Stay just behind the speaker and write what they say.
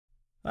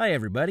Hi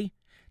everybody.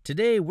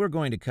 Today we're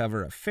going to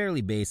cover a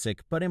fairly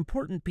basic but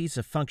important piece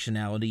of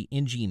functionality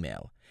in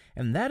Gmail,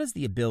 and that is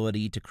the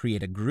ability to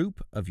create a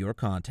group of your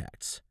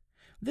contacts.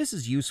 This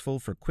is useful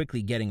for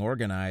quickly getting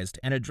organized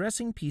and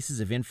addressing pieces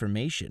of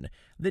information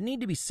that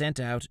need to be sent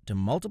out to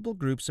multiple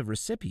groups of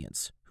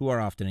recipients who are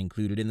often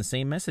included in the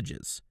same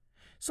messages.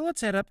 So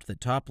let's head up to the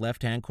top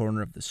left-hand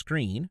corner of the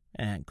screen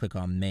and click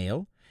on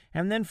Mail,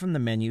 and then from the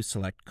menu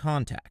select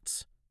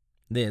Contacts.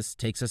 This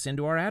takes us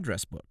into our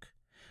address book.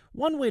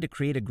 One way to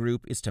create a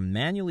group is to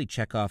manually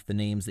check off the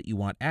names that you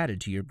want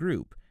added to your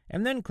group,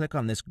 and then click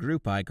on this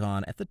group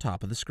icon at the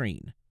top of the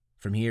screen.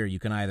 From here, you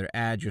can either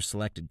add your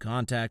selected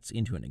contacts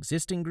into an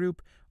existing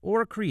group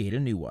or create a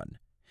new one.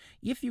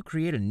 If you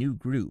create a new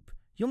group,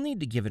 you'll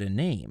need to give it a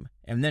name,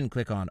 and then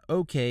click on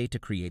OK to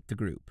create the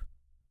group.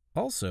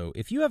 Also,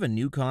 if you have a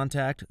new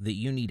contact that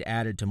you need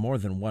added to more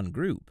than one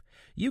group,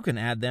 you can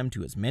add them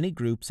to as many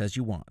groups as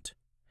you want.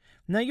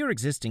 Now, your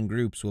existing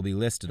groups will be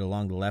listed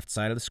along the left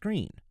side of the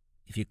screen.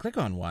 If you click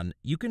on one,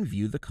 you can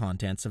view the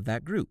contents of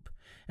that group,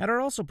 and are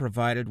also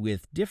provided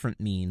with different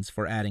means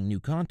for adding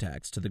new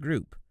contacts to the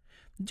group.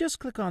 Just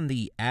click on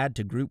the Add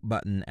to Group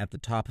button at the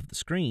top of the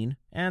screen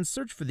and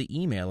search for the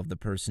email of the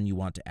person you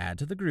want to add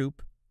to the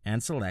group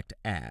and select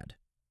Add.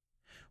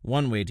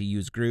 One way to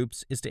use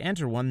groups is to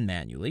enter one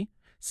manually,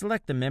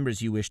 select the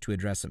members you wish to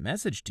address a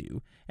message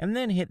to, and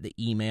then hit the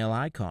email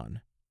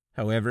icon.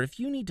 However, if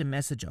you need to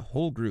message a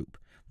whole group,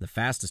 the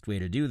fastest way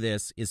to do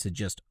this is to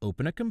just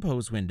open a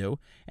Compose window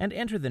and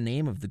enter the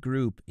name of the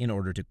group in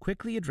order to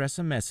quickly address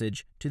a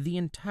message to the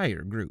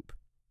entire group.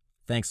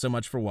 Thanks so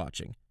much for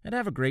watching, and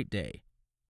have a great day.